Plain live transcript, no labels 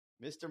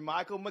Mr.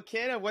 Michael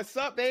McKenna, what's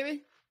up,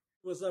 baby?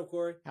 What's up,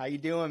 Corey? How you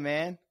doing,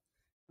 man?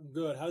 I'm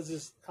good. How's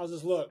this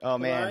look? Oh,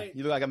 man, right?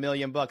 You look like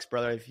 $1,000,000,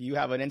 brother. If you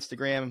have an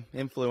Instagram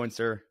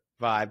influencer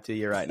vibe to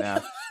you right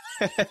now.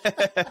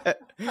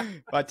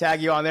 If I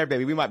tag you on there,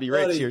 baby, we might be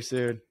rich here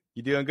soon.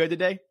 You doing good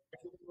today?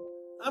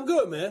 I'm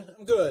good, man.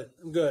 I'm good.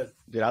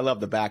 Dude, I love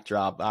the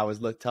backdrop. I was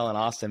telling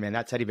Austin, man,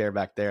 that teddy bear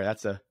back there,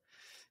 is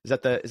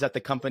that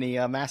the company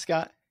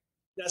mascot?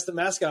 That's the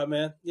mascot,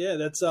 man. Yeah,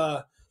 that's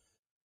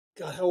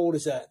God, how old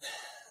is that?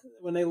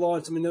 When they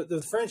launched, I mean,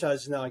 the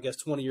franchise is now, I guess,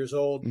 20 years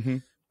old. Mm-hmm.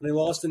 When they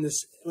launched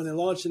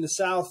in the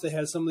South, they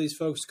had some of these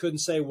folks couldn't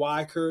say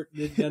Weichert,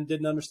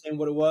 didn't understand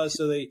what it was,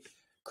 so they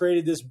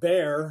created this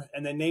bear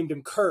and they named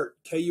him Kurt,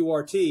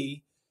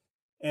 K-U-R-T,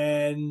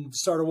 and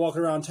started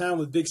walking around town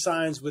with big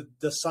signs with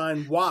the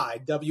sign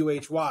Y,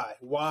 W-H-Y,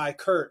 Y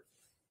Kurt,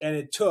 and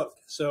it took.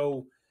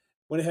 So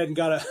went ahead and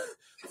got a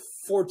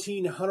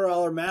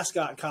 $1,400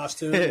 mascot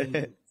costume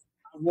and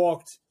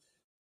walked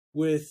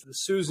with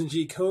Susan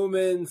G.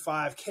 Komen,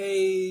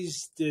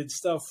 5Ks, did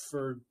stuff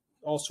for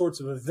all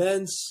sorts of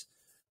events.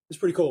 It's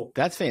pretty cool.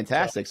 That's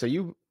fantastic.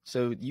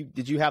 So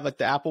did you have like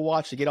the Apple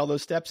Watch to get all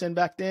those steps in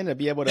back then to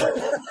be able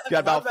to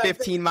get about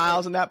 15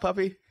 miles in that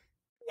puppy?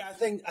 Yeah, I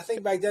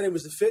think back then it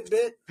was the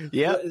Fitbit.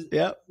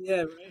 Yep.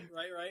 Yeah,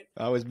 right.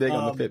 I was big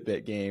on the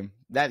Fitbit game.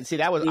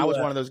 I was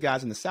one of those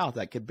guys in the South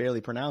that could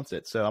barely pronounce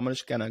it. So I'm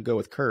just going to go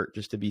with Kurt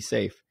just to be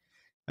safe.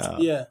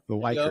 The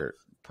white Kurt.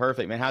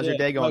 Perfect, man. How's your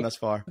day going thus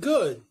far?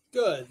 Good.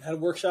 Had a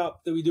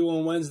workshop that we do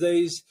on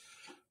Wednesdays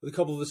with a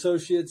couple of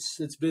associates.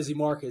 It's a busy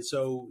market,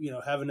 so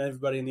having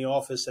everybody in the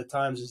office at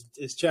times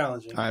is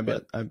challenging. I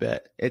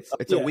bet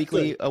it's a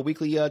weekly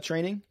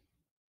training.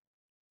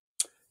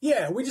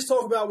 Yeah, we just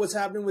talk about what's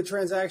happening with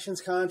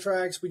transactions,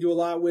 contracts. We do a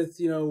lot with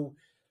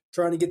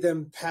trying to get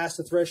them past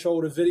the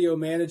threshold of video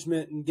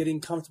management and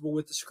getting comfortable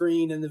with the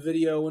screen and the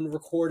video and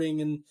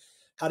recording and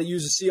how to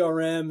use a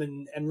CRM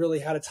and really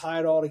how to tie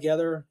it all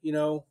together.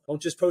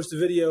 Don't just post a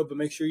video, but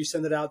make sure you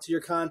send it out to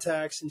your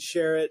contacts and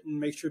share it and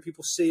make sure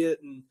people see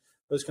it and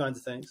those kinds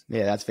of things.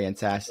 Yeah, that's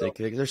fantastic.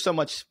 So, there's so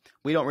much,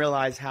 we don't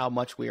realize how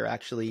much we are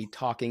actually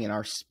talking and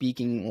are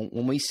speaking.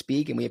 When we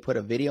speak and we put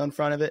a video in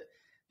front of it,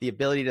 the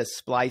ability to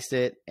splice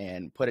it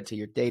and put it to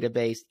your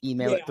database,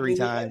 email it 3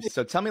 times.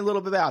 So tell me a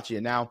little bit about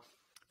you. Now,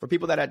 for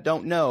people that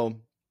don't know,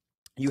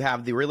 you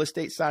have the real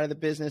estate side of the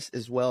business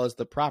as well as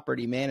the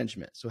property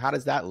management. So how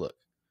does that look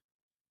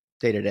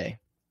day to day?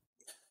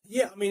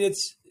 Yeah, I mean,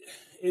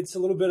 it's a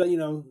little bit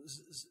of,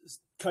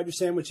 cut your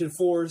sandwich in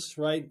 4s,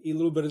 right? Eat a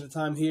little bit at a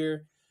time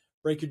here,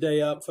 break your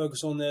day up,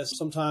 focus on this.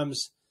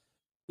 Sometimes,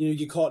 you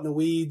get caught in the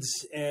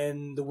weeds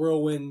and the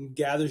whirlwind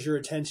gathers your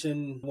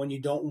attention when you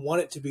don't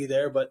want it to be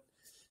there, but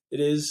it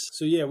is.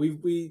 So yeah,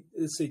 we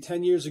let's say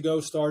 10 years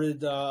ago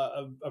started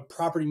a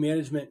property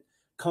management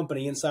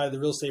company inside of the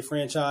real estate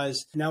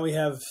franchise. Now we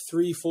have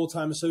 3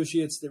 full-time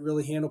associates that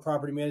really handle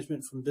property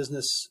management, from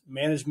business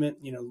management,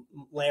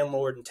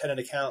 landlord and tenant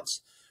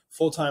accounts,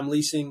 full-time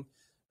leasing,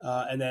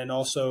 and then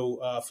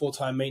also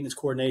full-time maintenance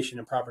coordination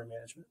and property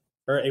management,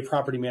 or a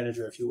property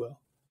manager, if you will.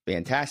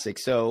 Fantastic.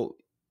 So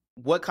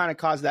what kind of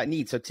caused that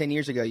need? So 10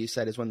 years ago, you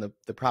said, is when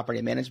the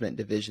property management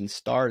division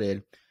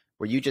started.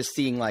 Were you just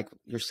seeing like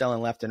you're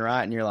selling left and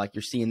right and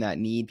you're seeing that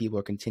need? People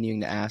are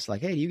continuing to ask like,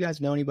 hey, do you guys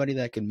know anybody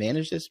that can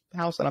manage this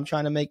house that I'm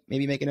trying to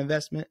maybe make an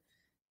investment?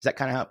 Is that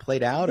kind of how it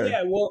played out? Or?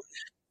 Yeah, well,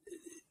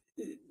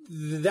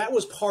 that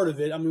was part of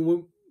it. I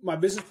mean, my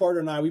business partner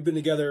and I, we've been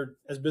together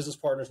as business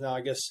partners now, I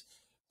guess,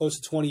 close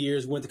to 20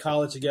 years. We went to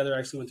college together,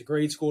 actually went to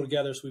grade school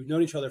together. So we've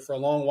known each other for a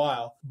long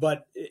while.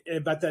 But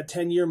about that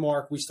 10-year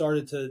mark, we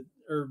started to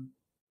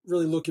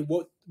really look at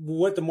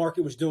what the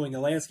market was doing,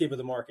 the landscape of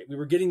the market. We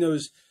were getting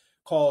those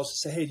calls to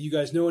say, hey, do you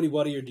guys know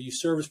anybody, or do you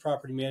service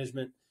property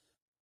management?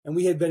 And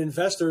we had been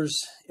investors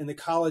in the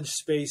college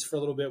space for a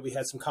little bit. We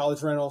had some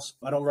college rentals.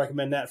 I don't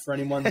recommend that for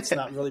anyone that's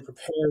not really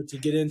prepared to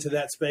get into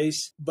that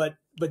space. But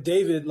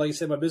David, like I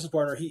said, my business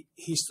partner,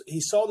 he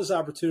saw this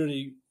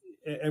opportunity,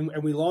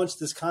 and we launched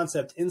this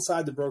concept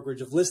inside the brokerage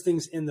of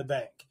listings in the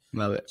bank.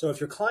 Love it. So if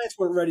your clients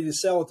weren't ready to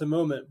sell at the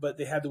moment, but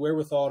they had the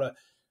wherewithal to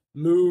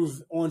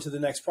move on to the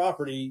next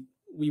property,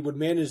 we would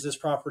manage this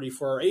property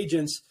for our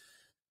agents.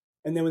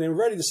 And then when they were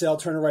ready to sell,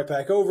 turn it right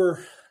back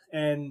over.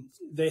 And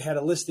they had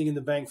a listing in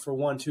the bank for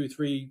 1, 2,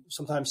 3,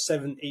 sometimes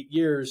 7, 8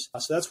 years.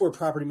 So that's where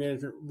property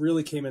management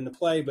really came into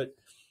play. But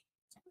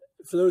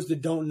for those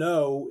that don't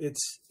know,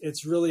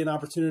 it's really an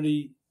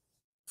opportunity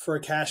for a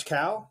cash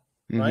cow,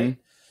 right?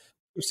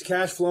 It's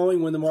cash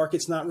flowing when the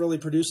market's not really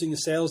producing the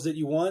sales that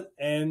you want.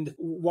 And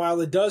while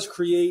it does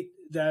create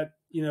that,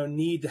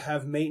 need to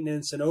have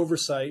maintenance and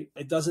oversight,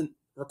 it doesn't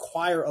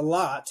require a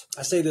lot.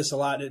 I say this a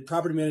lot.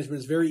 Property management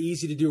is very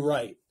easy to do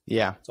right.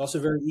 Yeah. It's also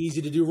very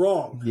easy to do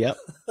wrong. Yep.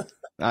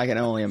 I can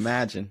only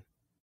imagine.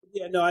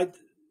 Yeah, no,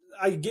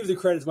 I give the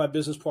credit to my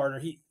business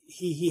partner.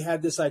 He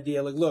had this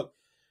idea, like, look,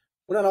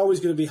 we're not always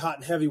going to be hot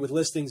and heavy with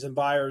listings and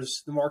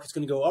buyers. The market's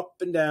going to go up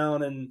and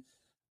down. And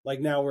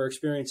like now we're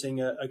experiencing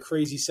a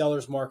crazy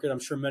seller's market. I'm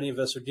sure many of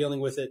us are dealing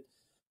with it.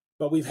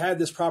 But we've had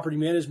this property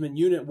management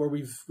unit where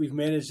we've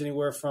managed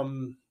anywhere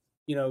from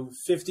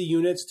 50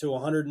 units to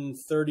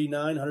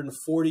 139,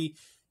 140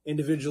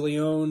 individually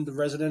owned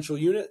residential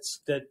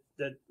units that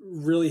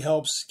really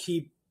helps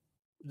keep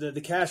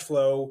the cash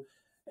flow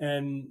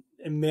and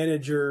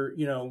manage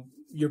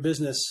your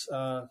business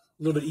a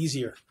little bit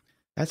easier.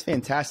 That's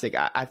fantastic.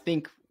 I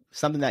think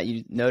something that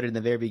you noted in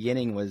the very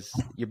beginning was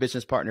your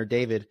business partner,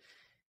 David.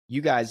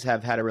 You guys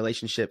have had a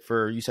relationship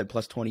for, you said,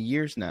 plus 20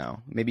 years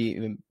now, maybe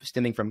even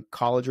stemming from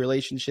college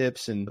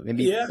relationships and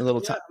maybe a little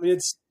time. I mean,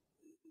 it's,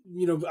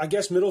 I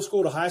guess middle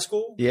school to high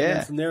school. Yeah.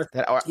 And from there,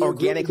 that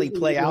organically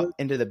play out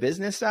into the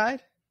business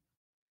side.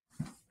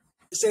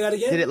 Say that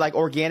again. Did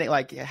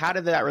it how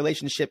did that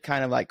relationship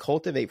kind of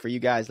cultivate for you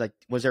guys?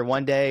 Was there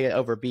one day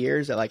over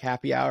beers at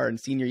happy hour in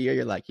senior year,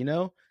 you're like, we've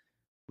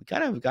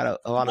got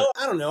a lot of,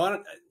 I don't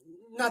know.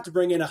 Not to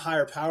bring in a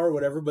higher power or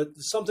whatever, but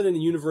something in the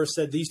universe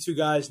said these two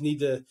guys need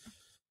to,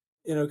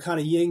 kind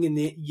of yin and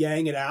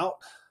yang it out,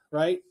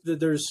 right?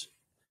 That there's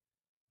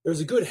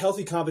a good,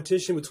 healthy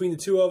competition between the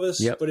two of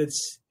us, yep. But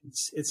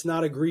it's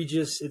not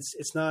egregious.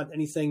 It's not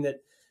anything that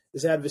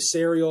is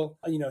adversarial.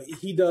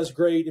 He does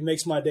great. It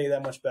makes my day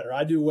that much better.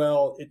 I do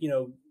well. It,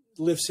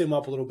 lifts him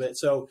up a little bit.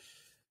 So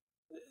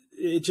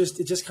it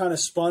just kind of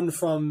spun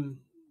from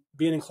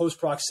being in close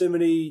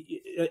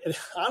proximity. It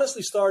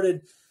honestly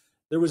started.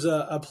 There was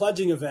a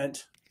pledging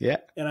event. Yeah.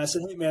 And I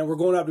said, hey, man, we're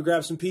going out to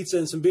grab some pizza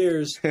and some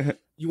beers.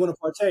 You want to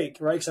partake,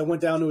 right? Because I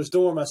went down to his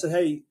dorm. I said,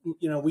 hey,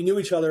 we knew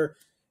each other,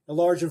 a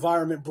large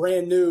environment,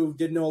 brand new,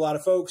 didn't know a lot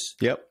of folks.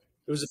 Yep.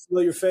 It was a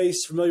familiar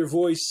face, familiar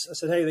voice. I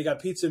said, hey, they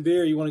got pizza and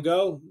beer. You want to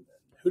go?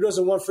 Who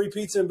doesn't want free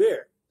pizza and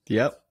beer?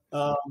 Yep.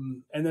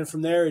 And then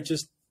from there, it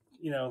just,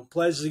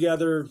 pledged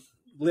together,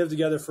 lived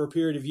together for a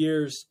period of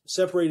years,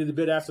 separated a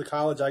bit after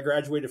college. I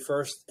graduated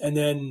first and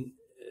then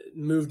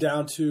moved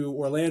down to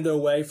Orlando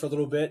way for a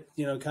little bit,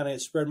 kind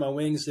of spread my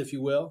wings, if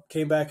you will.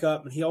 Came back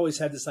up, and he always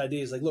had this idea.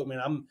 He's like, look, man,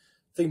 I'm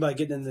thinking about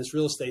getting in this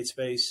real estate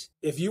space.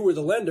 If you were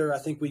the lender, I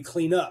think we'd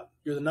clean up.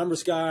 You're the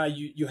numbers guy.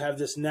 You have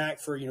this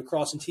knack for,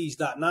 crossing T's,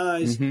 dotting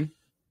I's. Mm-hmm.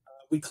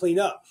 We clean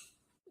up.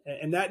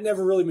 And that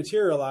never really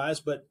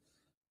materialized, but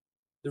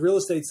the real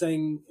estate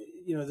thing,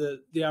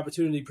 the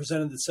opportunity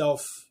presented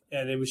itself,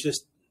 and it was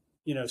just,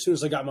 as soon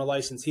as I got my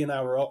license, he and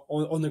I were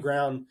on the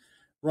ground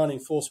running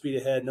full speed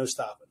ahead, no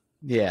stopping.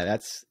 Yeah,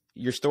 that's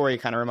your story.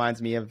 Kind of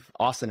reminds me of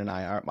Austin and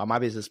I, my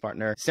business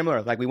partner.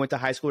 Similar, we went to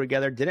high school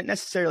together, didn't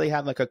necessarily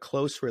have a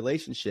close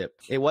relationship.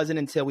 It wasn't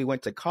until we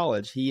went to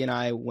college. He and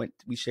I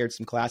we shared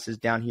some classes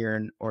down here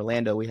in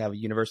Orlando. We have a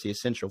University of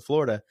Central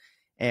Florida,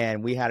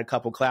 and we had a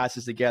couple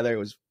classes together. It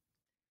was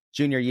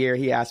junior year.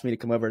 He asked me to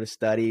come over to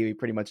study. We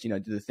pretty much, do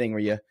the thing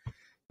where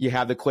you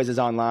have the quizzes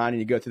online and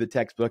you go through the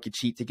textbook, you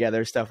cheat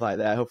together, stuff like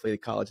that. Hopefully the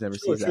college never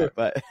sees that,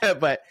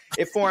 but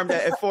it formed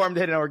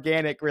an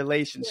organic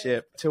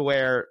relationship to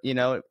where,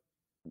 kind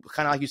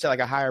of like you said,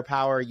 a higher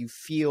power, you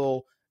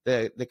feel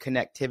the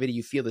connectivity,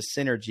 you feel the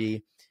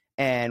synergy,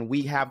 and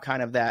we have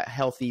kind of that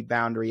healthy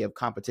boundary of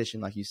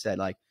competition. Like you said,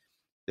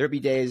 there'd be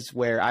days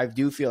where I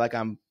do feel like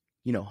I'm,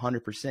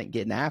 100%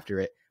 getting after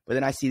it, but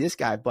then I see this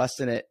guy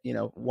busting it,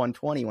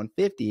 120,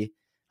 150.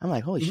 I'm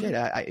like, holy shit.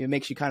 It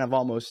makes you kind of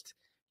almost,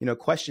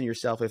 question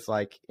yourself if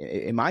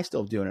am I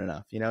still doing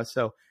enough?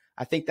 So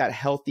I think that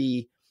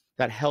healthy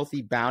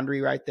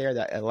boundary right there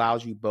that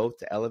allows you both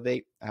to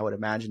elevate. I would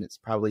imagine it's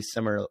probably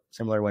similar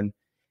when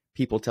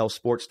people tell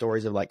sports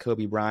stories of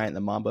Kobe Bryant,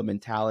 the Mamba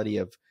mentality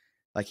of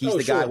he's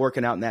the guy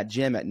working out in that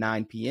gym at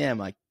 9 PM.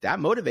 That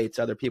motivates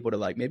other people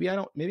to maybe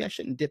I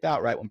shouldn't dip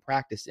out right when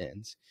practice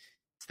ends.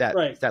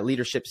 It's that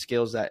leadership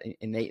skills that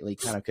innately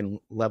kind of can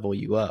level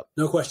you up.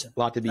 No question. A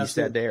lot to be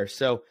said there.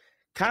 So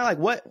kind of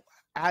what,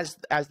 as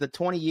the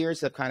 20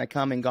 years have kind of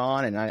come and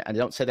gone, and I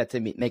don't say that to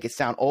make it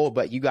sound old,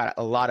 but you got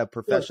a lot of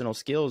professional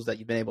skills that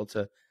you've been able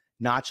to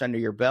notch under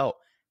your belt.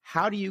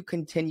 How do you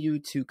continue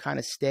to kind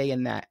of stay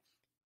in that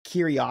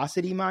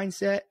curiosity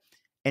mindset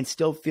and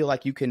still feel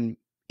like you can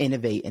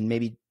innovate and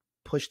maybe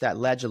push that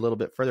ledge a little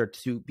bit further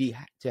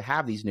to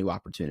have these new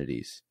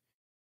opportunities?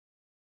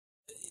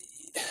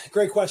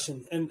 Great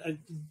question. And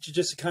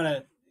just to kind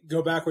of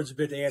go backwards a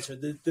bit to answer,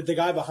 the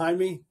guy behind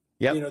me,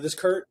 this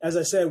Kurt, as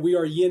I said, we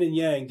are yin and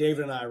yang,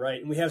 David and I, right?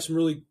 And we have some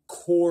really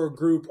core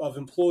group of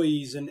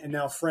employees and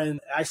now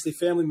friends, actually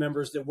family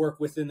members that work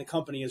within the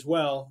company as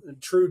well.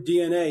 And true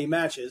DNA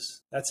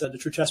matches. That's the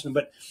true testament.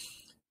 But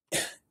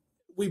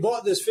we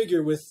bought this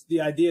figure with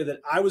the idea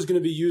that I was going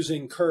to be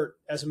using Kurt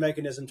as a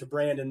mechanism to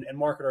brand and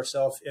market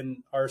ourselves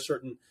in our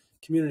certain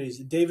communities.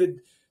 David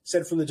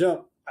said from the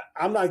jump,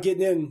 I'm not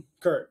getting in,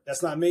 Kurt.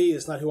 That's not me.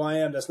 That's not who I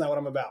am. That's not what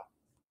I'm about.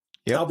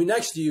 Yep. I'll be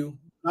next to you.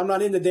 I'm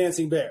not in the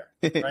dancing bear.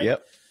 Right?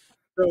 Yep.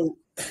 So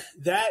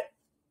that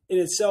in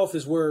itself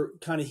is where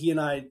kind of he and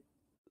I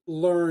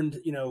learned,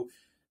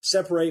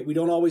 separate. We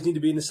don't always need to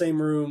be in the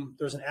same room.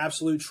 There's an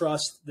absolute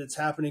trust that's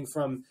happening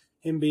from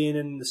him being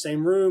in the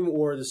same room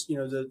or this,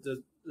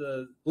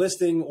 the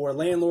listing or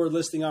landlord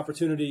listing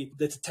opportunity.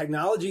 The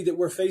technology that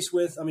we're faced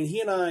with. I mean, he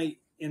and I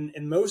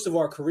in most of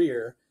our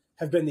career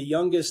have been the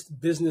youngest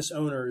business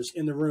owners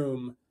in the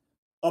room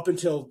up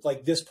until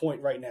this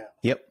point right now.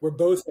 Yep. We're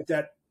both at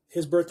that.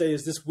 His birthday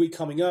is this week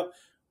coming up.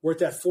 we're at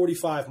that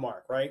 45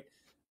 mark, right?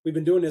 We've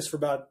been doing this for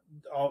about,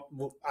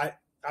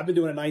 I've been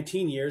doing it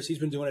 19 years. He's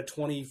been doing it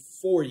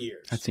 24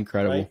 years. That's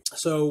incredible. Right?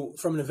 So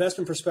from an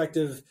investment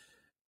perspective,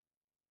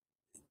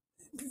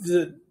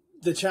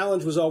 the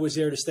challenge was always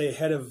there to stay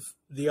ahead of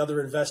the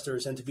other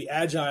investors and to be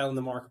agile in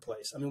the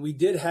marketplace. I mean, we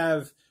did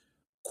have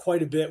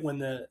quite a bit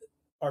when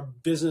our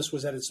business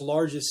was at its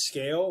largest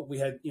scale. We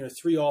had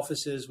 3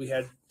 offices. We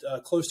had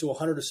close to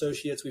 100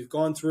 associates. We've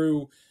gone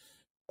through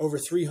over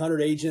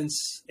 300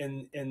 agents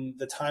in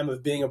the time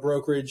of being a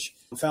brokerage,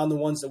 found the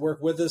ones that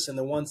work with us and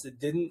the ones that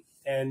didn't.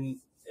 And,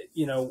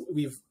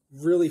 we've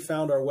really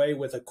found our way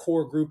with a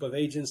core group of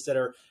agents that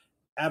are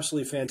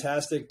absolutely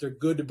fantastic. They're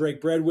good to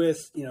break bread with,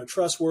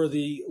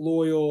 trustworthy,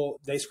 loyal.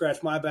 They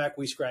scratch my back,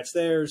 we scratch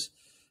theirs.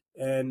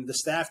 And the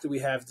staff that we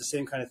have, the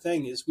same kind of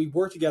thing. Is we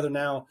work together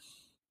now.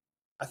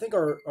 I think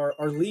our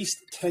least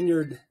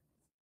tenured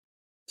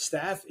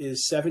staff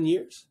is 7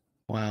 years.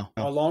 Wow.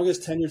 Our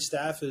longest tenured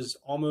staff is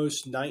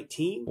almost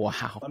 19.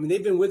 Wow. I mean,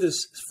 they've been with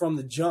us from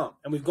the jump,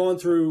 and we've gone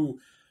through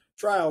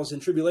trials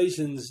and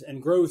tribulations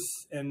and growth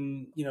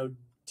and,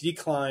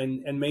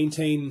 decline and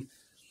maintain,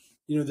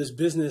 this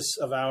business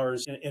of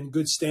ours in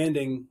good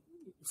standing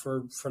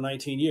for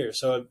 19 years.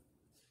 So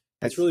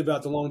it's really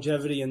about the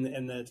longevity and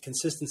the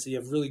consistency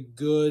of really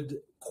good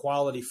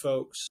quality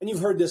folks. And you've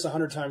heard this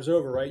 100 times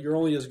over, right? You're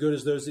only as good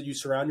as those that you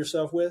surround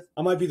yourself with.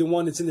 I might be the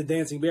one that's in the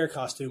dancing bear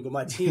costume, but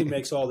my team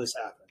makes all this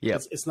happen.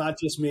 Yep. It's not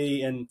just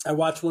me. And I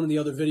watched one of the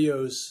other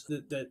videos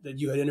that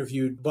you had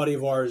interviewed, a buddy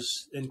of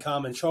ours in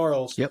common,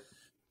 Charles. Yep.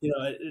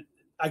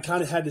 I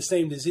kind of had the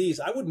same disease.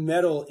 I would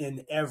meddle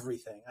in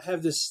everything. I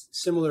have this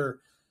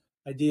similar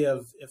idea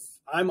of if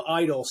I'm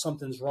idle,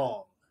 something's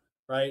wrong,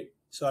 right?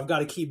 So I've got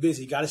to keep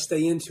busy, got to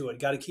stay into it,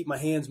 got to keep my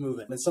hands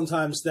moving. And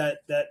sometimes that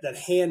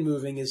hand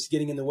moving is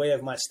getting in the way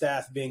of my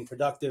staff being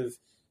productive,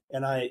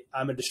 and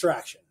I'm a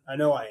distraction. I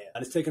know I am.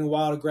 And it's taken a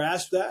while to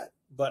grasp that,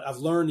 but I've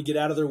learned to get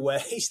out of their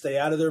way, stay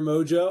out of their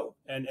mojo,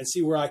 and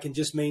see where I can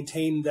just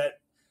maintain that,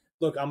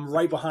 look, I'm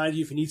right behind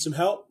you. If you need some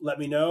help, let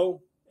me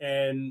know,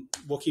 and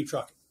we'll keep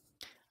trucking.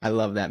 I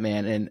love that,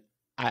 man. And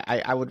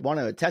I would want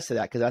to attest to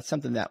that, because that's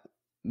something that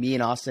me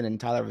and Austin and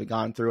Tyler have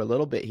gone through a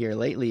little bit here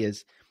lately.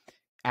 Is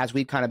as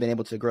we've kind of been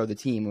able to grow the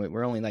team,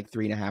 we're only like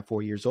 3.5,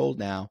 4 years old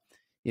now.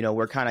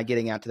 We're kind of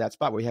getting out to that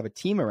spot where we have a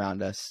team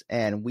around us,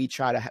 and we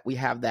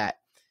have that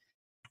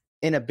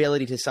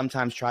inability to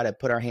sometimes try to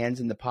put our hands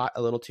in the pot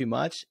a little too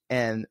much.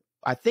 And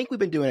I think we've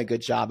been doing a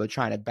good job of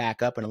trying to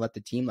back up and let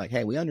the team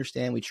hey, we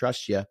understand, we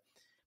trust you.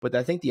 But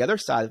I think the other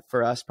side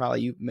for us,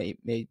 probably you may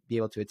be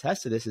able to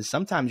attest to this, is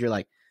sometimes you're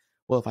like,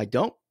 well, if I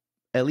don't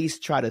at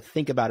least try to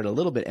think about it a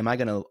little bit, am I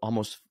going to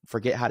almost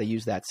forget how to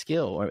use that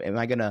skill? Or am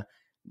I going to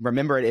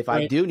remember it if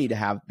I do need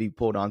to be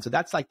pulled on? So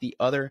that's like the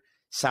other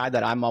side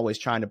that I'm always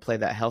trying to play,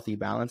 that healthy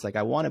balance. Like,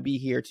 I want to be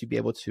here to be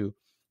able to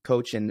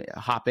coach and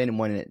hop in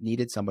when it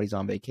needed, somebody's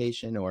on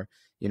vacation or,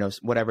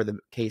 whatever the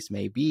case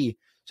may be.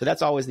 So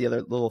that's always the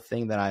other little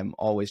thing that I'm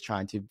always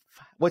trying to,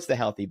 what's the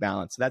healthy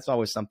balance? So that's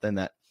always something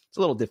that it's a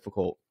little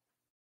difficult.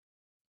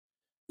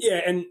 Yeah.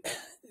 And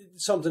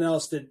something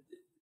else that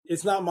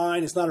it's not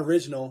mine, it's not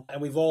original.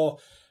 And we've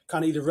all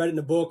kind of either read it in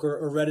a book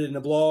or read it in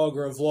a blog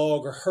or a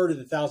vlog or heard it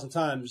 1,000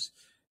 times.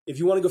 If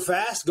you want to go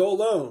fast, go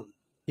alone.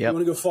 Yep. You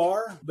want to go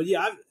far. But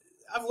yeah,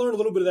 I've learned a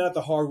little bit of that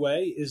the hard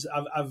way. Is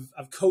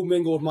I've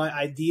commingled my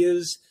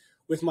ideas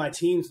with my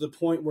team to the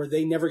point where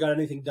they never got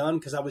anything done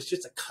because I was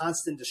just a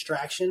constant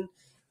distraction,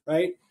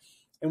 right?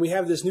 And we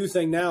have this new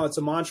thing now. It's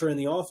a mantra in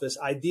the office.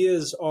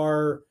 Ideas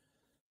are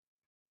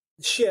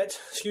shit.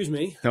 Excuse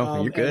me.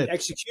 No, you're good. And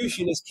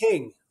execution is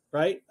king,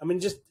 right? I mean,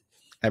 just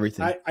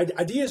everything.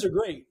 Ideas are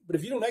great, but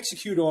if you don't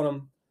execute on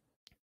them,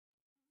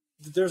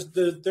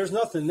 there's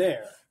nothing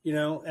there,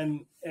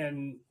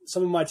 And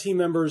some of my team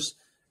members,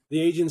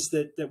 the agents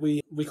that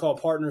we call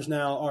partners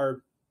now,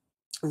 are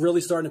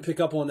really starting to pick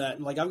up on that.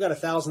 And I've got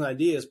 1,000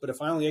 ideas, but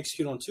if I only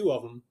execute on 2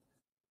 of them,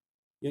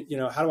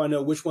 how do I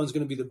know which one's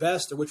going to be the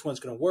best or which one's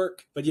going to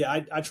work? But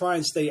yeah, I try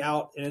and stay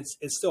out, and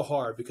it's still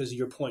hard because of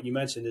your point you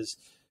mentioned is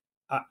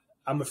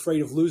I'm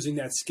afraid of losing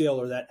that skill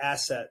or that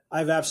asset. I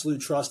have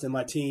absolute trust in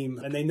my team,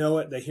 and they know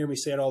it. They hear me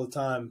say it all the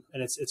time,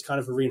 and it's kind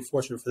of a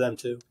reinforcement for them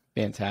too.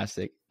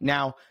 Fantastic.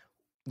 Now,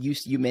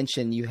 you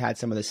mentioned you had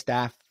some of the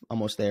staff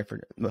almost there for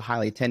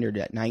highly tenured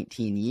at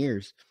 19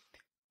 years.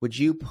 Would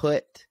you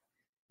put,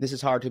 this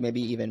is hard to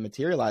maybe even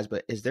materialize,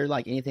 but is there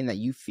anything that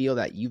you feel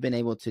that you've been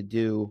able to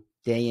do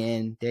day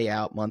in, day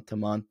out, month to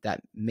month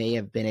that may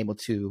have been able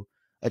to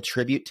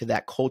attribute to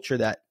that culture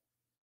that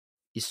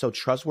is so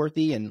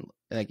trustworthy? And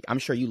I'm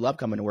sure you love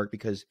coming to work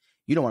because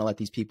you don't want to let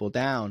these people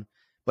down,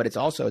 but it's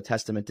also a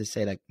testament to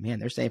say man,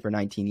 they're staying for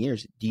 19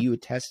 years. Do you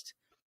attest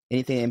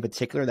anything in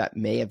particular that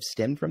may have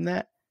stemmed from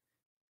that?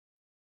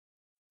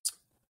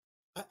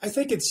 I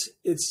think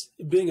it's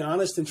being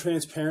honest and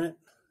transparent.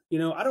 I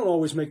don't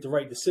always make the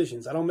right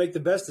decisions. I don't make the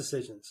best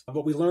decisions,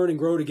 but we learn and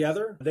grow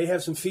together. They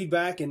have some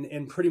feedback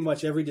in pretty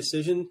much every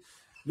decision,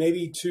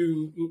 maybe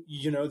to,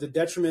 the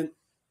detriment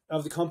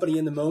of the company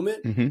in the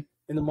moment,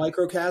 in the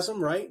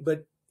microcosm, right?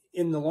 But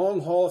in the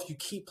long haul, if you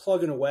keep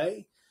plugging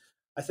away,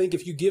 I think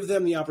if you give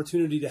them the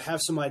opportunity to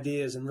have some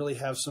ideas and really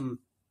have some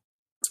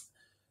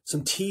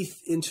teeth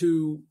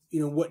into,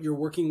 what you're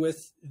working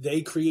with,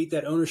 they create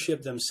that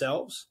ownership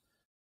themselves.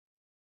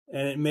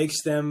 And it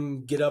makes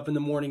them get up in the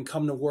morning,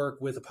 come to work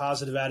with a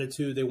positive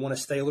attitude. They want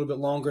to stay a little bit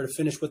longer to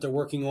finish what they're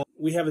working on.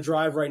 We have a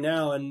drive right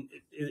now, and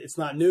it's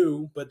not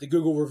new, but the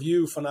Google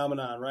review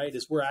phenomenon, right,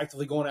 is we're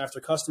actively going after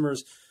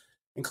customers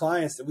and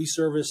clients that we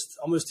serviced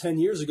almost 10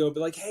 years ago.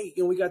 But like, hey,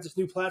 we got this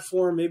new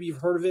platform. Maybe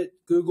you've heard of it,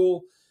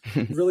 Google.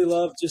 Really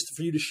love just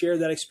for you to share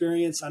that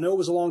experience. I know it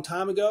was a long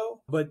time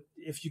ago, but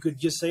if you could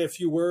just say a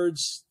few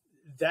words,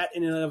 that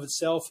in and of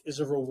itself is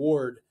a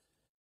reward.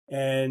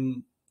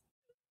 And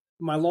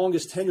my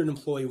longest tenured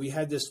employee, we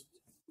had this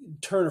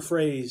turn of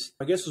phrase,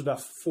 I guess it was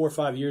about 4 or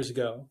 5 years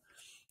ago,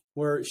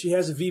 where she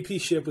has a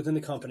VP-ship within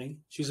the company.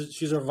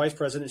 She's our vice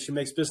president. She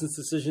makes business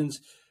decisions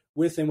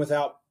with and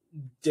without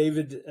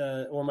David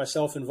or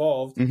myself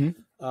involved.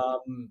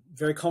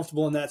 Very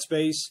comfortable in that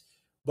space.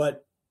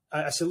 But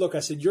I said, look,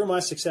 you're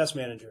my success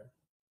manager.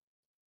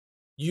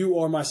 You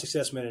are my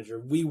success manager.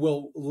 We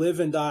will live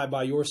and die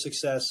by your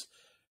success.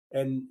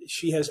 And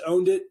she has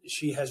owned it.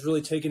 She has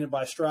really taken it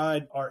by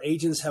stride. Our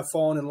agents have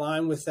fallen in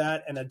line with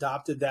that and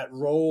adopted that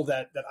role,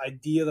 that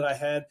idea that I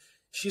had.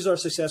 She's our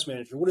success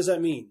manager. What does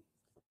that mean?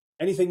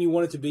 Anything you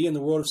want it to be in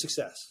the world of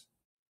success.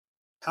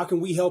 How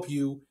can we help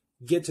you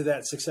get to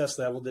that success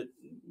level that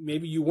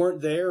maybe you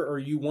weren't there or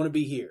you want to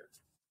be here?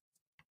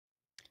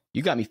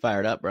 You got me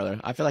fired up,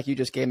 brother. I feel like you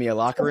just gave me a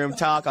locker room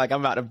talk. Like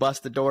I'm about to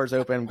bust the doors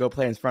open and go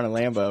play in front of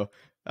Lambeau.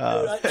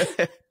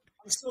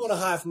 I'm still on a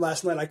high from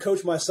last night. I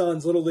coached my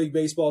son's Little League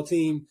baseball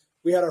team.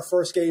 We had our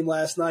first game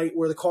last night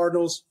where the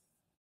Cardinals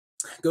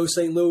go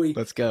St. Louis.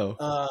 Let's go.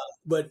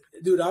 But,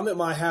 dude, I'm at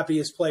my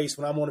happiest place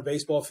when I'm on a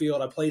baseball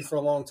field. I played for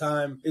a long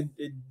time.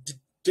 It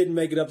didn't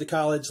make it up to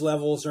college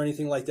levels or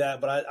anything like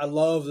that, but I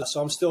love this.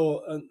 So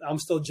I'm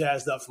still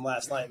jazzed up from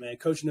last night, man,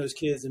 coaching those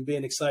kids and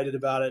being excited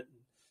about it.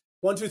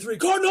 1, 2, 3,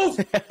 Cardinals!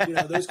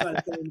 Those kind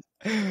of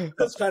things.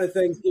 Those kind of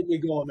things get me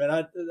going, man.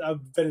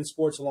 I've been in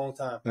sports a long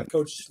time. I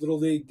coached Little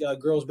League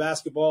girls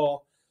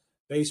basketball,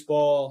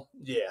 baseball.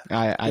 Yeah,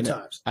 good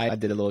times. I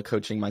did a little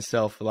coaching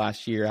myself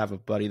last year. I have a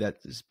buddy that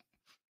is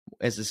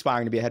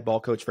aspiring to be a head ball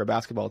coach for a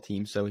basketball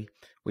team. So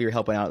we were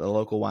helping out at the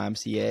local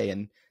YMCA,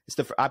 and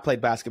I played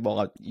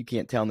basketball. You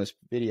can't tell in this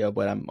video,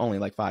 but I'm only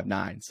like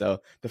 5'9",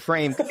 so the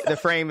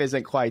frame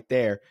isn't quite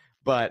there.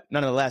 But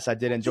nonetheless, I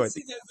did enjoy.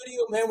 See that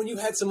video, man, when you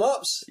had some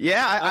ups.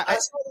 Yeah, I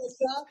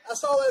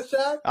saw that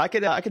shot.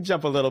 I could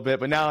jump a little bit,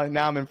 but now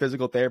I'm in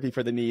physical therapy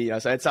for the knee.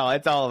 So it's all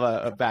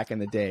of a back in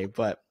the day.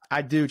 But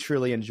I do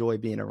truly enjoy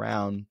being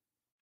around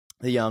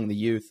the young, the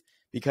youth,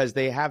 because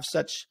they have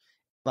such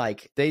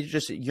they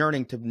just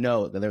yearning to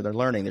know that they're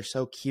learning. They're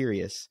so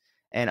curious,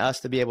 and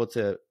us to be able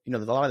to a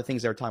lot of the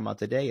things they're talking about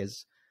today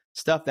is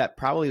stuff that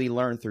probably we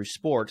learned through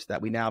sports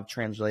that we now have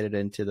translated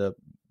into the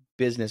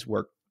business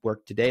work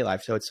today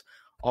life. So it's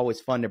always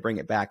fun to bring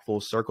it back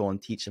full circle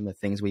and teach them the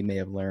things we may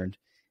have learned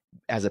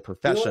as a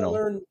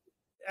professional.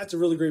 That's a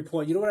really great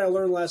point. You know what I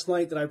learned last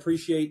night that I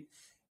appreciate,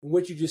 and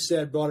what you just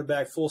said brought it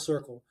back full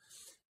circle,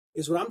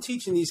 is when I'm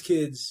teaching these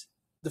kids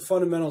the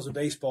fundamentals of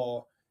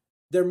baseball,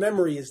 their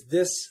memory is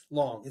this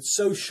long. It's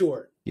so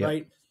short,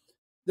 right?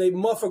 They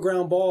muff a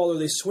ground ball or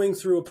they swing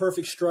through a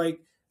perfect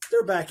strike.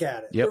 They're back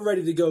at it. They're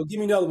ready to go. Give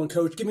me another one,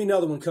 coach. Give me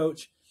another one,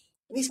 coach.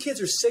 And these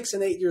kids are 6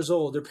 and 8 years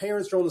old. Their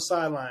parents are on the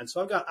sideline. So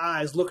I've got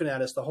eyes looking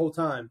at us the whole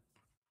time.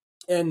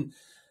 And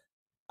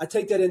I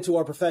take that into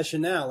our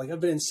profession now. Like, I've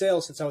been in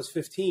sales since I was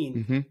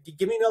 15.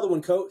 Give me another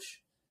one,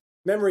 coach.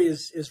 Memory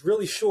is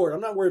really short.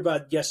 I'm not worried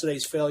about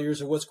yesterday's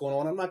failures or what's going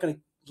on. I'm not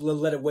going to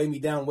let it weigh me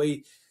down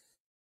way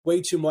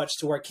too much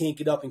to where I can't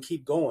get up and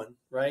keep going,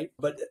 right?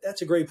 But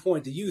that's a great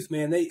point. The youth,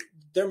 man,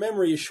 their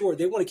memory is short.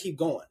 They want to keep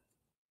going.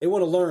 They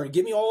want to learn.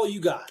 Give me all you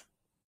got.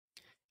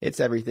 It's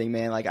everything,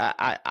 man. Like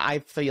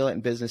I feel it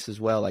in business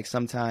as well. Like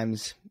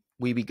sometimes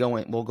we'll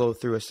go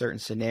through a certain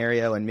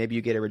scenario and maybe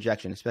you get a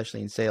rejection,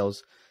 especially in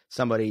sales.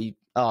 Somebody,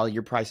 oh,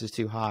 your price is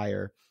too high,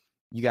 or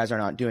you guys are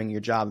not doing your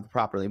job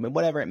properly. But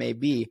whatever it may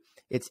be,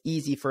 it's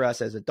easy for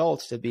us as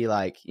adults to be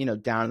like,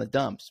 down in the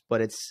dumps.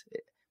 But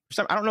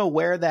I don't know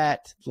where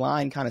that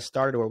line kind of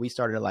started, or we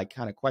started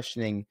kind of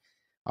questioning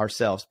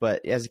ourselves.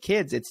 But as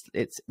kids,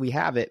 we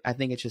have it. I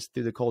think it's just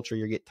through the culture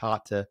you get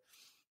taught to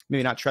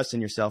maybe not trust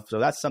in yourself. So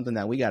that's something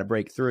that we got to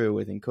break through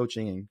within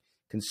coaching and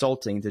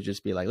consulting, to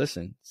just be like,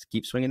 listen,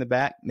 keep swinging the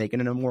bat,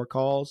 making no more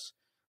calls,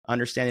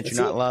 understand that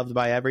you're not loved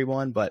by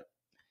everyone, but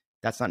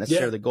that's not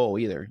necessarily the goal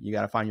either. You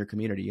got to find your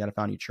community. You got to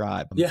find your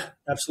tribe. Yeah,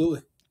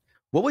 absolutely.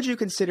 What would you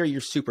consider your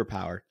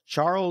superpower?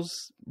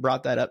 Charles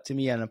brought that up to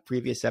me on a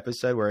previous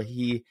episode where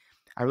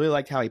I really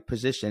liked how he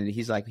positioned it.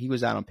 He's like, he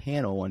was out on a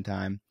panel one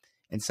time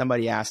and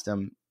somebody asked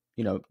him,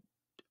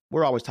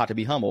 we're always taught to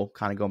be humble,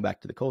 kind of going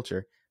back to the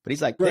culture. But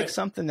he's like, pick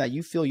something that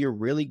you feel you're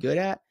really good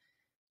at.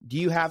 Do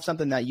you have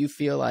something that you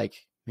feel like,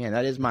 man,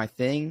 that is my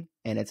thing,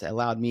 and it's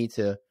allowed me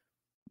to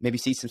maybe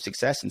see some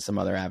success in some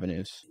other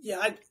avenues?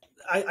 Yeah,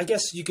 I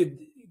guess you could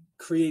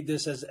create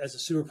this as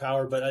a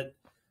superpower, but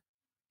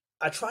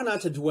I try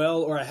not to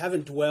dwell, or I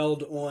haven't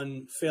dwelled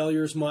on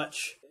failures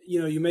much.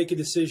 You make a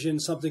decision,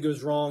 something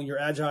goes wrong, you're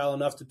agile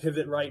enough to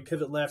pivot right,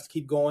 pivot left,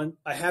 keep going.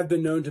 I have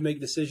been known to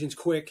make decisions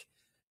quick,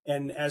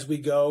 and as we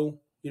go,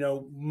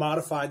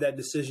 modify that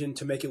decision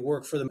to make it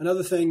work for them.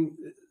 Another thing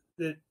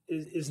that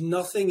is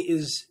nothing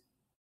is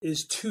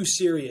too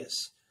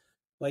serious.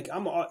 Like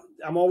I'm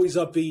always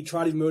upbeat,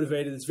 try to be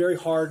motivated. It's very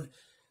hard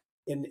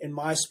in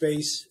my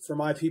space for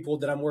my people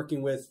that I'm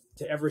working with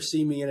to ever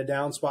see me in a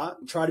down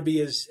spot. Try to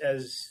be as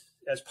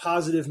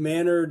positive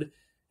mannered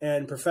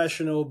and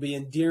professional, be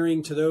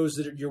endearing to those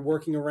that you're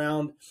working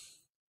around.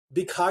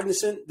 Be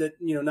cognizant that,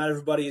 not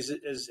everybody is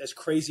as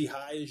crazy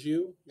high as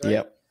you. Right?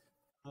 Yep.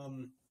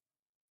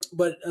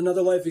 But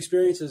another life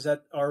experience is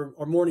at our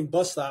morning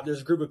bus stop,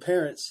 there's a group of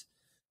parents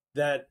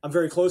that I'm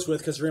very close with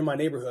because they're in my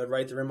neighborhood,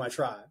 right? They're in my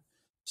tribe.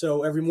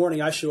 So every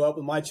morning I show up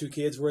with my 2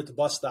 kids. We're at the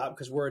bus stop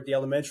because we're at the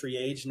elementary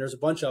age, and there's a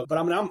bunch of. But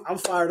I'm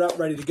fired up,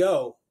 ready to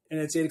go. And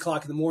it's 8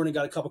 o'clock in the morning.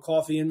 Got a cup of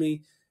coffee in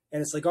me,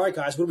 and it's like, all right,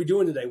 guys, what are we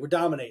doing today? We're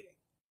dominating.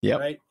 Yeah.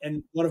 Right.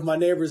 And one of my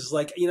neighbors is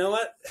like, you know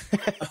what?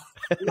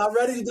 I'm not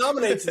ready to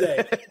dominate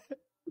today.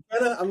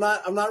 I'm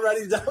not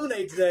ready to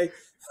dominate today.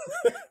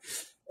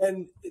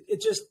 And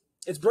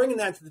it's bringing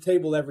that to the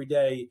table every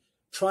day,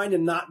 trying to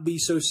not be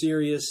so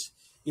serious.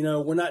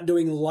 We're not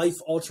doing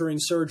life-altering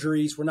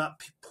surgeries. We're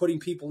not putting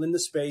people into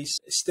space.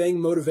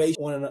 Staying motivated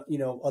on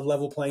a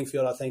level playing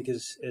field, I think,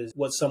 is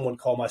what some would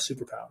call my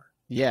superpower.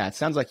 Yeah, it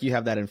sounds like you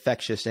have that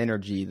infectious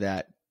energy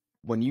that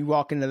when you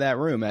walk into that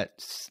room at,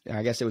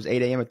 I guess it was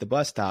 8 a.m. at the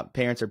bus stop,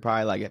 parents are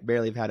probably like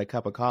barely have had a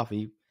cup of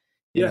coffee,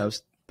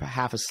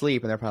 half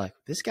asleep, and they're probably like,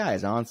 "This guy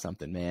is on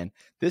something, man.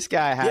 This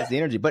guy has the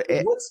energy." But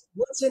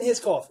what's in his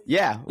coffee?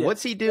 Yeah,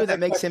 what's he do that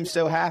makes him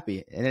so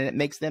happy? And then it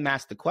makes them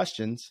ask the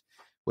questions.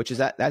 Which is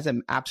that's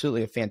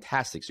absolutely a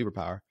fantastic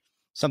superpower.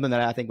 Something that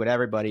I think with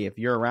everybody, if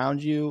you're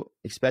around you,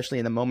 especially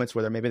in the moments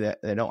where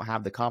they don't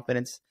have the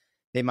confidence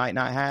they might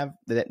not have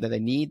that they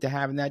need to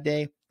have in that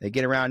day, they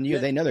get around you,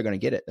 they know they're going to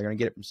get it. They're going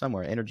to get it from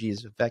somewhere. Energy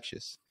is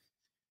infectious.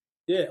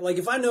 Yeah, like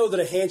if I know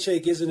that a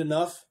handshake isn't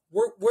enough,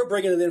 we're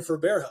bringing it in for a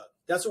bear hug.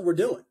 That's what we're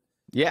doing.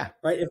 Yeah.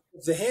 Right.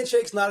 If the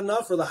handshake's not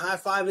enough or the high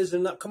five isn't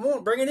enough, come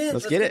on, bring it in.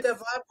 Let's get that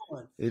vibe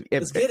going.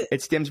 Let's get it.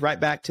 It stems right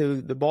back to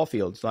the ball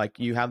fields. Like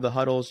you have the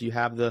huddles, you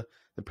have the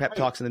prep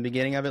talks in the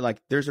beginning of it.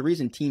 Like there's a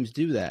reason teams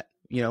do that.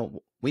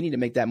 We need to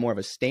make that more of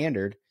a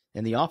standard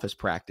in the office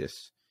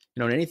practice,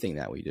 in anything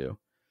that we do.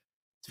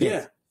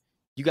 Yeah.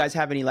 You guys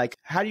have any,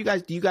 how do you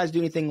guys do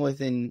anything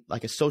within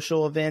like a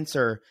social events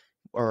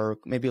or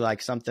maybe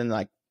like something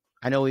like,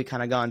 I know we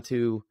kind of gone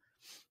to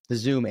the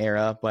Zoom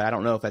era, but I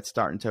don't know if that's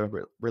starting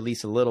to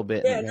release a little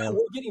bit. Yeah, no, we're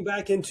getting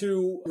back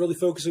into really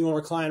focusing on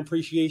our client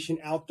appreciation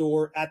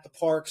outdoor at the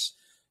parks,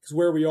 because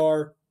where we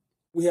are,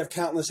 we have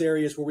countless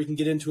areas where we can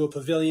get into a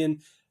pavilion,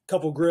 a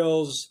couple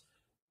grills,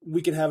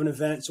 we can have an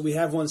event. So we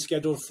have one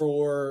scheduled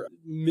for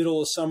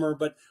middle of summer,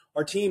 but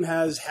our team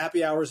has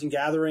happy hours and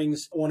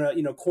gatherings on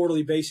a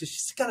quarterly basis.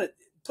 Just kind of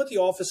put the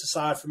office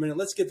aside for a minute.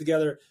 Let's get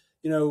together,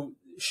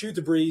 shoot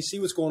the breeze, see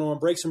what's going on,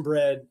 break some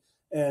bread,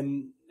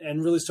 and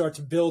really start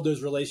to build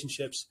those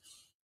relationships.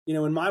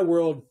 In my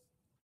world,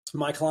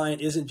 my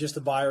client isn't just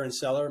a buyer and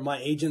seller. My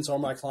agents are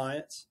my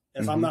clients.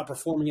 And if I'm not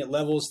performing at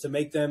levels to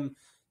make them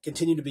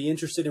continue to be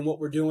interested in what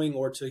we're doing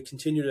or to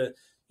continue to,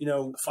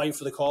 fight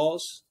for the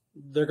cause,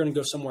 they're going to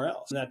go somewhere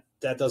else. And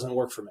that doesn't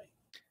work for me.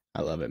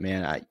 I love it,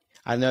 man.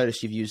 I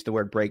noticed you've used the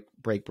word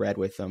break bread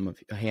with them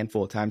a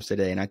handful of times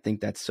today. And I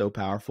think that's so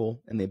powerful.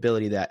 And the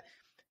ability that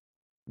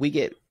we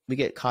get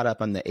caught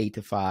up on the 8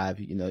 to 5,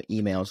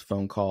 emails,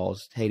 phone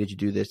calls. Hey, did you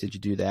do this? Did you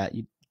do that?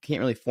 You can't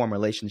really form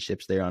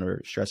relationships there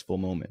under stressful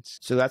moments.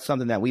 So that's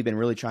something that we've been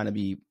really trying to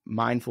be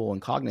mindful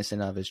and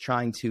cognizant of, is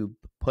trying to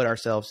put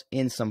ourselves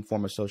in some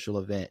form of social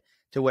event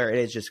to where it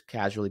is just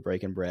casually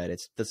breaking bread.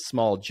 It's the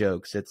small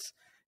jokes. It's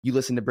you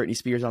listen to Britney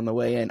Spears on the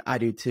way in, I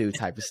do too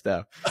type of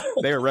stuff.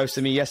 They were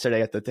roasting me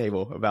yesterday at the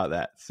table about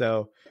that.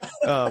 So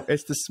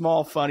it's the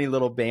small, funny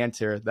little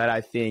banter that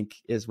I think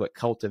is what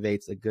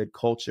cultivates a good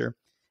culture.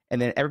 And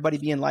then everybody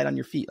being light on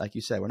your feet. Like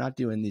you said, we're not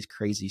doing these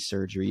crazy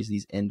surgeries,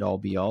 these end all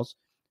be alls.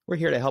 We're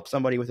here to help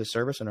somebody with a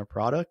service and a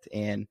product,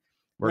 and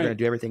we're going to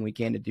do everything we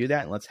can to do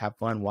that. And let's have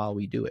fun while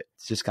we do it.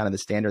 It's just kind of the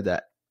standard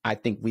that I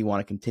think we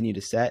want to continue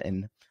to set,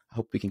 and I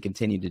hope we can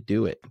continue to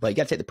do it. But you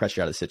got to take the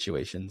pressure out of the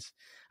situations.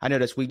 I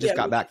noticed we just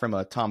got back from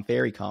a Tom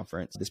Ferry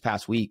conference this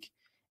past week,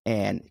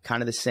 and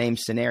kind of the same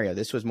scenario.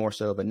 This was more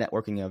so of a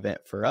networking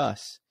event for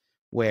us,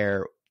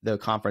 where the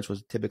conference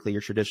was typically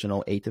your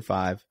traditional 8 to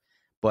 5,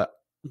 but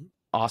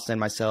Austin and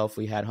myself,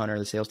 we had Hunter,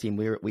 the sales team,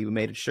 we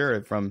made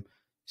sure from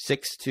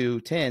 6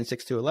 to 10,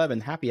 6 to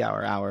 11, happy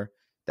hour.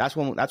 That's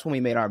when we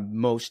made our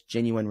most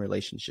genuine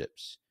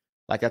relationships.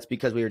 Like that's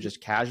because we were just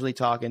casually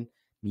talking,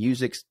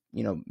 music's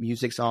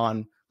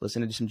on,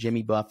 listening to some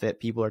Jimmy Buffett.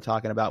 People are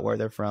talking about where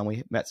they're from.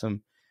 We met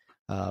some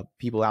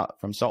people out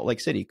from Salt Lake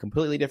City,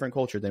 completely different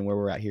culture than where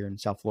we're at here in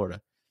South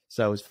Florida.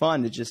 So it was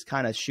fun to just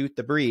kind of shoot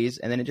the breeze,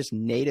 and then it just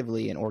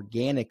natively and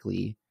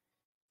organically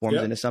forms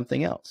into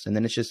something else. And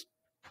then it's just,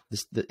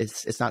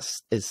 it's not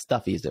as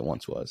stuffy as it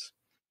once was.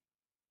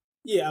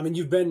 Yeah, I mean,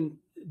 you've been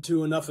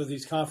to enough of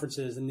these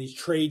conferences and these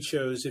trade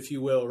shows, if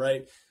you will,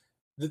 right?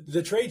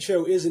 The trade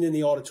show isn't in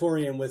the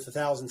auditorium with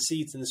 1,000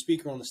 seats and the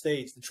speaker on the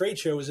stage. The trade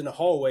show is in the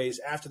hallways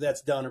after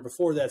that's done or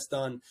before that's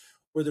done,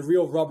 where the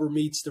real rubber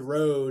meets the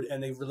road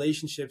and the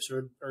relationships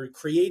are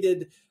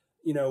created,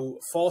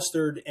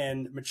 fostered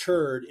and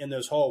matured in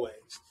those hallways.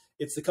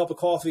 It's the cup of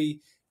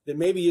coffee that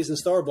maybe isn't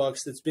Starbucks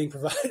that's being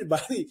provided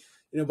by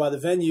the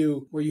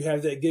venue, where you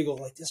have that giggle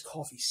like, this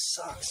coffee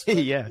sucks. But,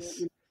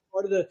 Yes.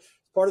 part of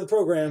the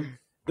program,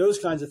 those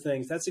kinds of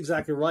things. That's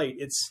exactly right.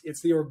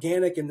 It's the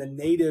organic and the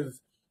native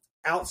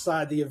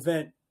outside the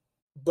event,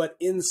 but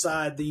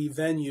inside the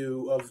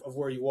venue of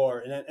where you are.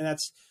 And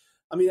that's,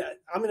 I mean,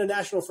 I'm in a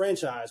national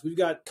franchise. We've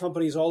got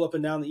companies all up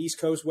and down the East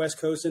Coast, West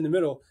Coast, in the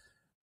middle.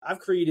 I've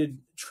created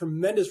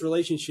tremendous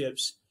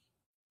relationships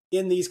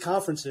in these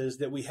conferences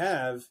that we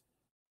have.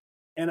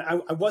 And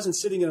I wasn't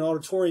sitting in an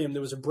auditorium.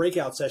 There was a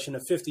breakout session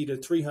of 50 to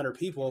 300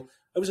 people.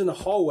 I was in the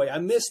hallway. I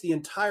missed the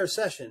entire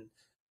session.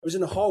 I was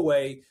in the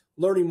hallway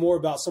learning more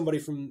about somebody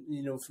from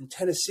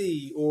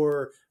Tennessee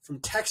or from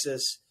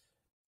Texas,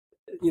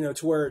 to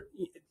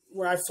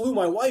where I flew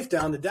my wife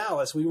down to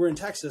Dallas. We were in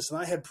Texas, and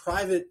I had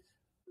private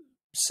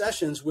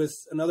sessions with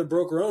another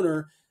broker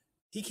owner.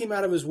 He came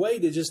out of his way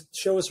to just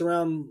show us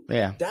around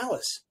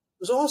Dallas. It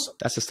was awesome.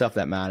 That's the stuff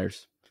that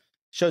matters.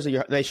 Shows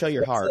that they show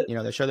your heart.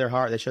 They show their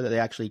heart. They show that they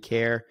actually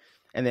care.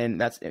 And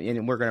then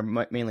and we're going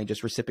to mainly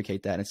just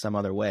reciprocate that in some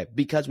other way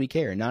because we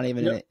care, not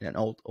even in an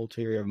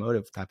ulterior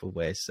motive type of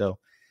way. So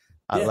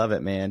I love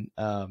it, man.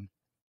 I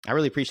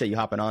really appreciate you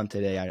hopping on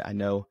today. I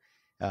know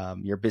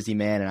you're a busy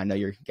man, and I know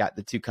you've got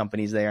the 2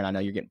 companies there, and I know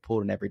you're getting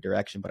pulled in every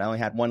direction, but I only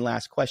had one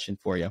last question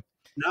for you.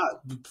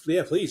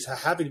 Yeah, please.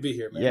 Happy to be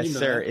here, man. Yes,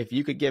 sir. That. If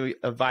you could give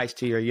advice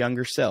to your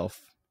younger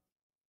self,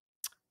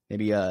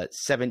 maybe a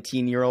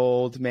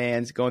 17-year-old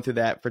man's going through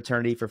that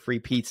fraternity for free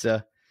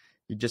pizza.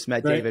 You just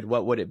met David.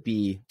 What would it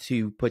be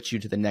to put you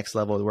to the next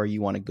level of where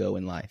you want to go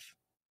in life?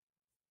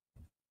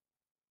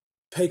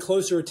 Pay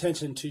closer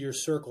attention to your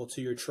circle,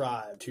 to your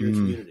tribe, to your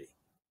community.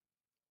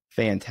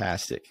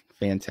 Fantastic.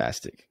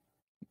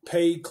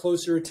 Pay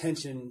closer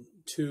attention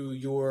to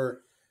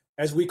your,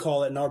 as we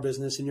call it in our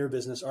business, in your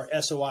business, our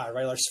SOI,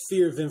 right? Our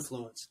sphere of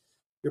influence,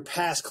 your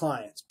past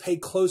clients. Pay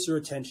closer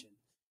attention.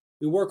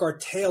 We work our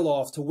tail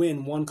off to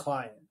win one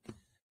client.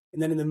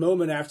 And then in the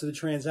moment after the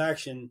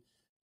transaction,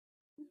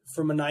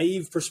 from a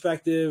naive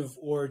perspective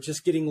or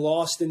just getting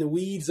lost in the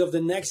weeds of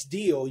the next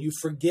deal, you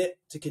forget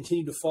to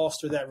continue to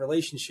foster that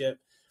relationship.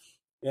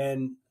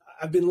 And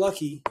I've been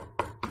lucky,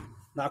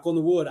 knock on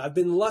the wood, I've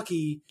been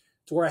lucky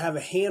to where I have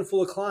a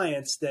handful of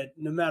clients that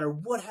no matter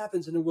what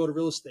happens in the world of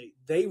real estate,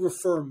 they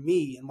refer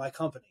me and my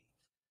company.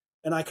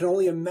 And I can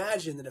only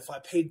imagine that if I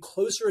paid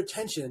closer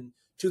attention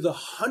to the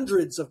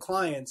hundreds of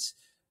clients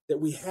that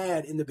we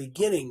had in the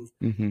beginning,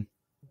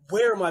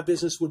 where my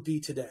business would be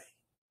today.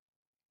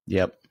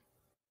 Yep.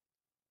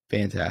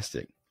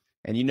 Fantastic.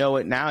 And you know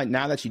what, now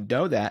that you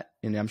know that,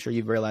 and I'm sure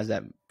you've realized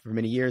that for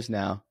many years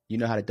now, you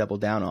know how to double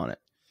down on it.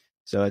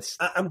 So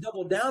I'm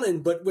double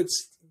downing, but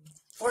what's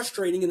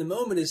frustrating in the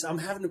moment is I'm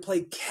having to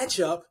play catch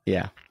up.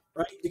 Yeah.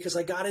 Right. Because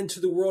I got into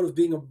the world of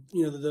being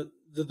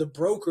the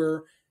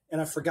broker,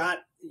 and I forgot,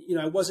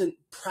 I wasn't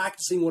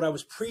practicing what I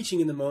was preaching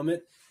in the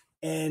moment.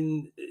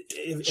 And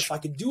if I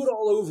could do it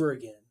all over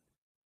again,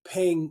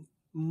 paying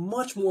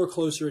much more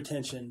closer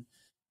attention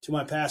to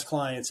my past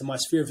clients and my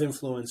sphere of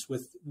influence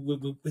with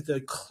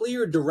a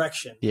clear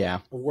direction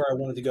of where I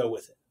wanted to go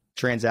with it.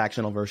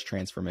 Transactional versus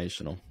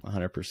transformational,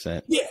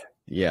 100%. Yeah.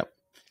 Yep.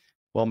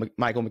 Well,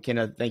 Michael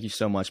McKenna, thank you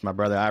so much, my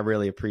brother. I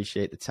really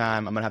appreciate the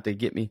time. I'm going to have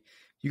to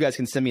you guys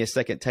can send me a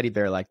second teddy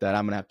bear like that.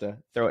 I'm going to have to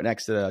throw it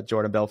next to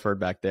Jordan Belford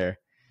back there.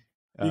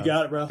 You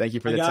got it, bro. Thank you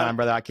for the time,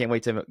 brother. I can't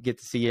wait to get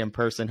to see you in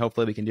person.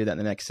 Hopefully we can do that in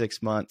the next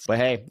 6 months. But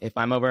hey, if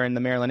I'm over in the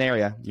Maryland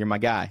area, you're my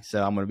guy.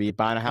 So I'm going to be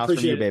buying a house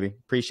from you, baby.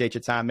 Appreciate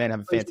your time, man.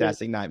 Have a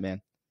fantastic night,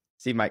 man.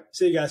 See you, Mike.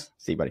 See you guys.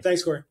 See you, buddy.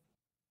 Thanks, Corey.